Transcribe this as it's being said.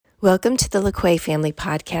Welcome to the LaQuay Family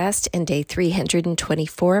Podcast and day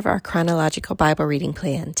 324 of our chronological Bible reading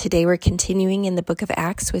plan. Today we're continuing in the book of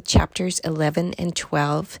Acts with chapters 11 and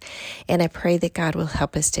 12, and I pray that God will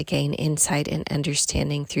help us to gain insight and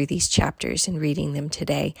understanding through these chapters and reading them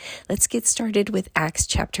today. Let's get started with Acts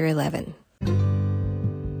chapter 11.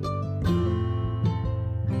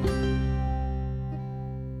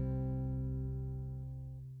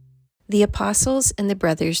 The apostles and the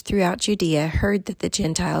brothers throughout Judea heard that the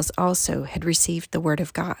Gentiles also had received the word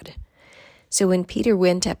of God. So when Peter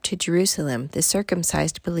went up to Jerusalem, the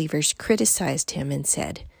circumcised believers criticized him and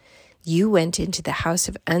said, "You went into the house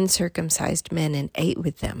of uncircumcised men and ate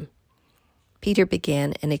with them." Peter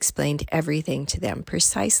began and explained everything to them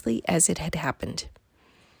precisely as it had happened.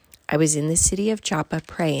 "I was in the city of Joppa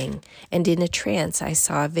praying, and in a trance I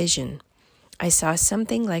saw a vision. I saw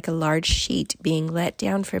something like a large sheet being let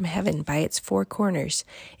down from heaven by its four corners,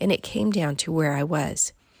 and it came down to where I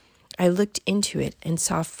was. I looked into it and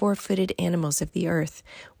saw four-footed animals of the earth,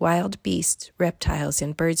 wild beasts, reptiles,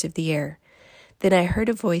 and birds of the air. Then I heard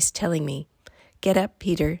a voice telling me, 'Get up,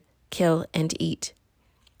 Peter, kill and eat.'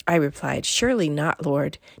 I replied, 'Surely not,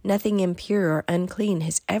 Lord. Nothing impure or unclean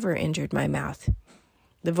has ever entered my mouth.'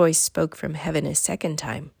 The voice spoke from heaven a second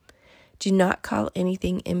time. 'Do not call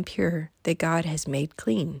anything impure that God has made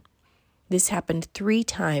clean.' This happened 3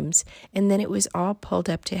 times, and then it was all pulled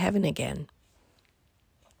up to heaven again.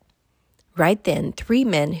 Right then, 3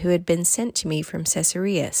 men who had been sent to me from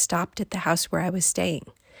Caesarea stopped at the house where I was staying.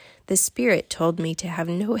 The Spirit told me to have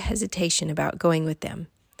no hesitation about going with them.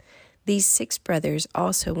 These 6 brothers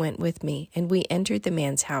also went with me, and we entered the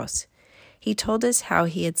man's house. He told us how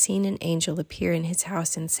he had seen an angel appear in his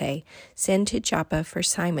house and say, 'Send to Joppa for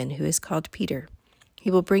Simon, who is called Peter. He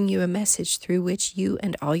will bring you a message through which you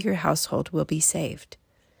and all your household will be saved.'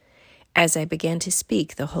 As I began to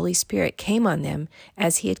speak, the Holy Spirit came on them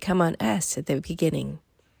as he had come on us at the beginning.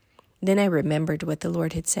 Then I remembered what the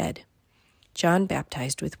Lord had said. 'John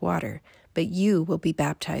baptized with water, but you will be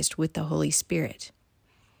baptized with the Holy Spirit.'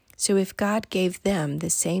 So if God gave them the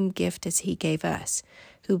same gift as he gave us,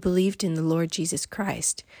 who believed in the Lord Jesus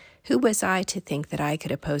Christ, who was I to think that I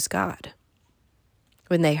could oppose God?"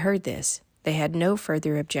 When they heard this, they had no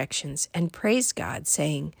further objections and praised God,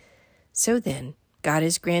 saying, "So then, God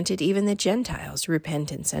has granted even the Gentiles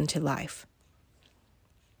repentance unto life."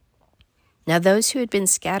 Now those who had been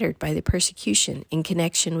scattered by the persecution in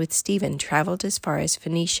connection with Stephen traveled as far as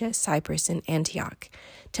Phoenicia, Cyprus, and Antioch,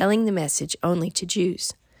 telling the message only to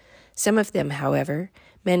Jews. Some of them, however,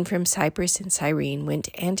 men from Cyprus and Cyrene, went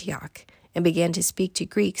to Antioch and began to speak to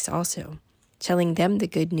Greeks also, telling them the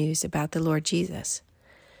good news about the Lord Jesus.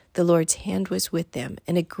 The Lord's hand was with them,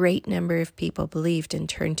 and a great number of people believed and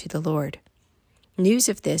turned to the Lord. News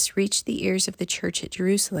of this reached the ears of the church at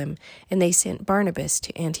Jerusalem, and they sent Barnabas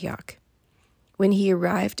to Antioch. When he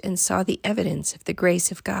arrived and saw the evidence of the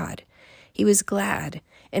grace of God, he was glad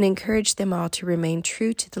and encouraged them all to remain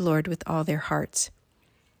true to the Lord with all their hearts.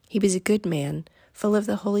 He was a good man, full of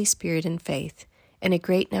the Holy Spirit and faith, and a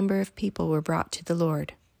great number of people were brought to the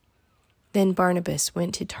Lord. Then Barnabas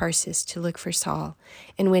went to Tarsus to look for Saul,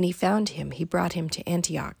 and when he found him, he brought him to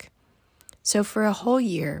Antioch. So for a whole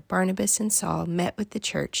year, Barnabas and Saul met with the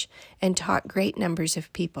church and taught great numbers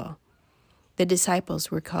of people. The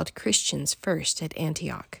disciples were called Christians first at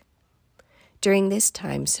Antioch. During this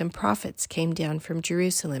time, some prophets came down from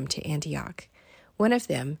Jerusalem to Antioch. One of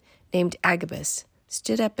them, named Agabus,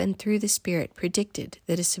 stood up and through the Spirit predicted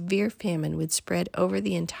that a severe famine would spread over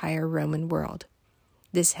the entire Roman world.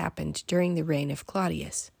 This happened during the reign of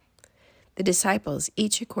Claudius. The disciples,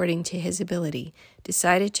 each according to his ability,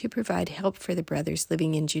 decided to provide help for the brothers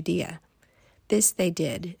living in Judea. This they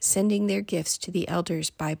did, sending their gifts to the elders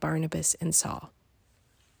by Barnabas and Saul.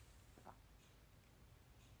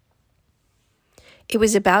 It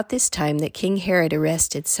was about this time that King Herod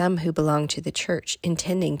arrested some who belonged to the church,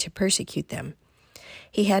 intending to persecute them.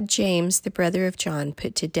 He had James, the brother of John,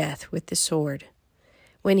 put to death with the sword.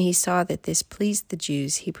 When he saw that this pleased the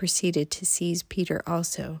Jews, he proceeded to seize Peter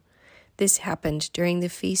also. This happened during the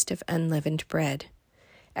Feast of Unleavened Bread.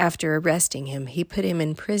 After arresting him, he put him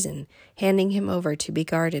in prison, handing him over to be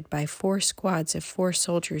guarded by 4 squads of 4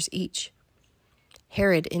 soldiers each.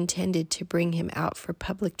 Herod intended to bring him out for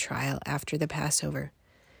public trial after the Passover.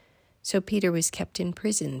 So Peter was kept in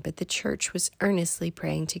prison, but the church was earnestly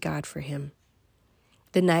praying to God for him.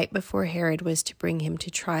 The night before Herod was to bring him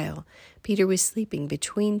to trial, Peter was sleeping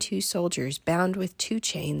between 2 soldiers bound with 2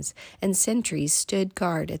 chains, and sentries stood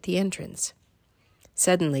guard at the entrance.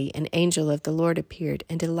 Suddenly an angel of the Lord appeared,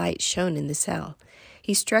 and a light shone in the cell.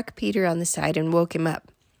 He struck Peter on the side and woke him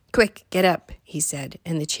up. "Quick, get up," he said,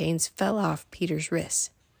 and the chains fell off Peter's wrists.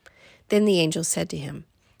 Then the angel said to him,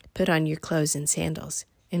 "Put on your clothes and sandals."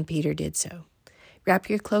 And Peter did so. "Wrap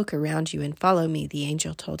your cloak around you and follow me," the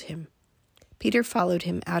angel told him. Peter followed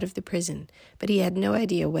him out of the prison, but he had no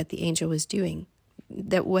idea what the angel was doing,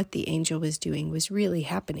 that what the angel was doing was really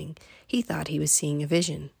happening. He thought he was seeing a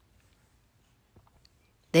vision.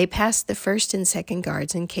 They passed the first and second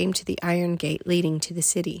guards and came to the iron gate leading to the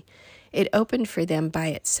city. It opened for them by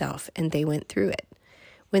itself, and they went through it.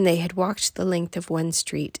 When they had walked the length of one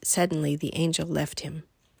street, suddenly the angel left him.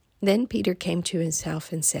 Then Peter came to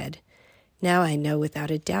himself and said, "Now I know without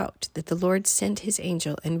a doubt that the Lord sent his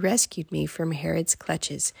angel and rescued me from Herod's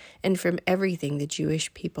clutches and from everything the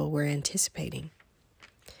Jewish people were anticipating."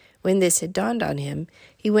 When this had dawned on him,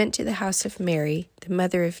 he went to the house of Mary, the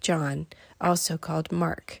mother of John, also called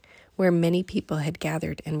Mark, where many people had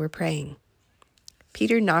gathered and were praying.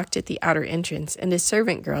 Peter knocked at the outer entrance, and a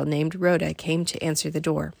servant girl named Rhoda came to answer the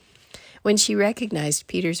door. When she recognized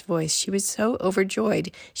Peter's voice, she was so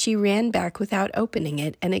overjoyed she ran back without opening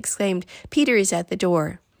it and exclaimed, "Peter is at the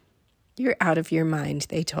door." "You're out of your mind,"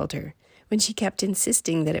 they told her. When she kept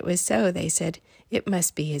insisting that it was so, they said, "It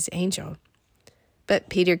must be his angel." But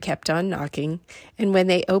Peter kept on knocking, and when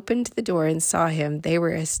they opened the door and saw him, they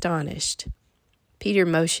were astonished. Peter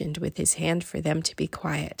motioned with his hand for them to be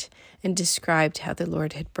quiet and described how the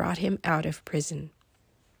Lord had brought him out of prison.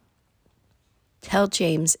 "Tell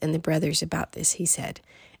James and the brothers about this," he said,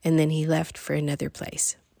 and then he left for another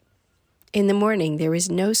place. In the morning there was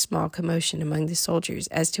no small commotion among the soldiers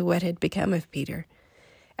as to what had become of Peter.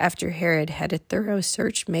 After Herod had a thorough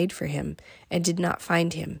search made for him and did not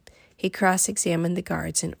find him, he cross-examined the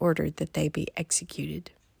guards and ordered that they be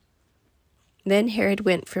executed. Then Herod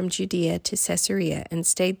went from Judea to Caesarea and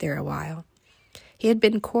stayed there a while. He had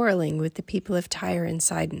been quarreling with the people of Tyre and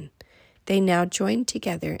Sidon. They now joined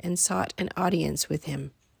together and sought an audience with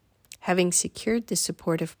him. Having secured the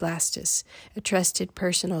support of Blastus, a trusted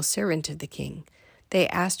personal servant of the king, they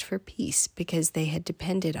asked for peace because they had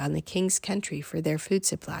depended on the king's country for their food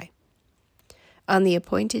supply. On the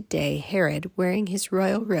appointed day, Herod, wearing his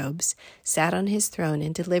royal robes, sat on his throne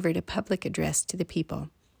and delivered a public address to the people.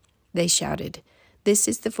 They shouted, "This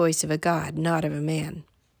is the voice of a god, not of a man."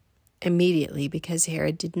 Immediately, because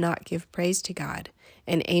Herod did not give praise to God,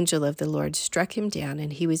 an angel of the Lord struck him down,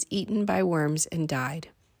 and he was eaten by worms and died.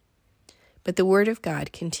 But the word of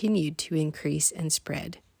God continued to increase and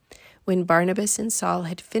spread. When Barnabas and Saul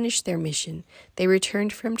had finished their mission, they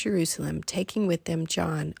returned from Jerusalem, taking with them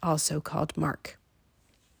John, also called Mark.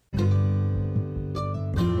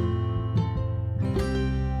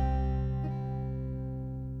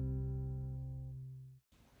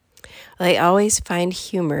 I always find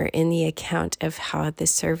humor in the account of how the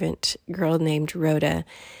servant girl named Rhoda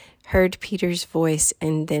heard Peter's voice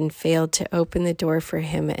and then failed to open the door for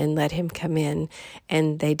him and let him come in.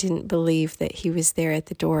 And they didn't believe that he was there at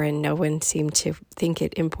the door, and no one seemed to think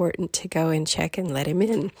it important to go and check and let him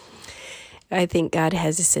in. I think God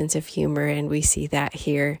has a sense of humor, and we see that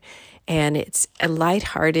here. And it's a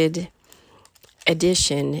lighthearted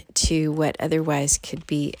addition to what otherwise could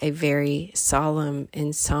be a very solemn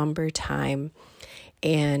and somber time.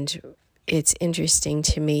 And it's interesting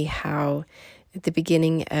to me how at the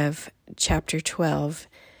beginning of chapter 12,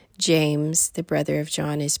 James, the brother of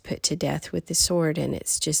John, is put to death with the sword, and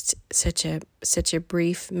it's just such a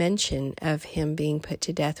brief mention of him being put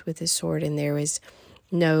to death with the sword, and there was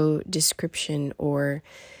no description or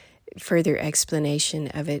further explanation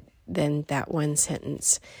of it than that one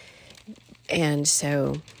sentence. And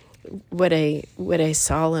so what a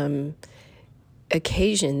solemn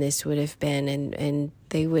occasion this would have been, and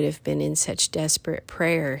they would have been in such desperate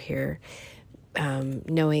prayer here,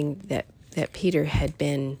 knowing that Peter had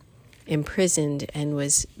been imprisoned and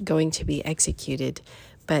was going to be executed,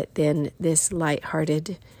 but then this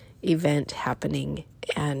lighthearted event happening,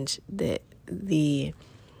 and the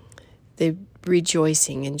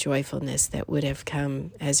rejoicing and joyfulness that would have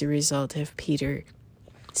come as a result of Peter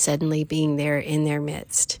suddenly being there in their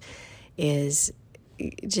midst is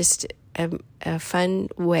just a fun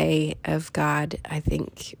way of God, I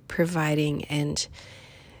think, providing and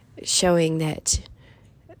showing that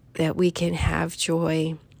we can have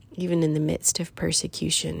joy even in the midst of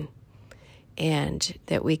persecution, and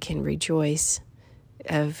that we can rejoice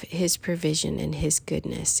of his provision and his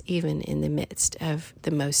goodness even in the midst of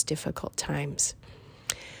the most difficult times.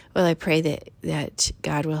 Well, I pray that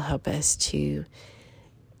God will help us to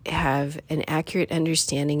have an accurate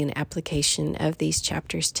understanding and application of these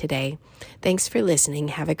chapters today. Thanks for listening.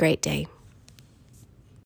 Have a great day.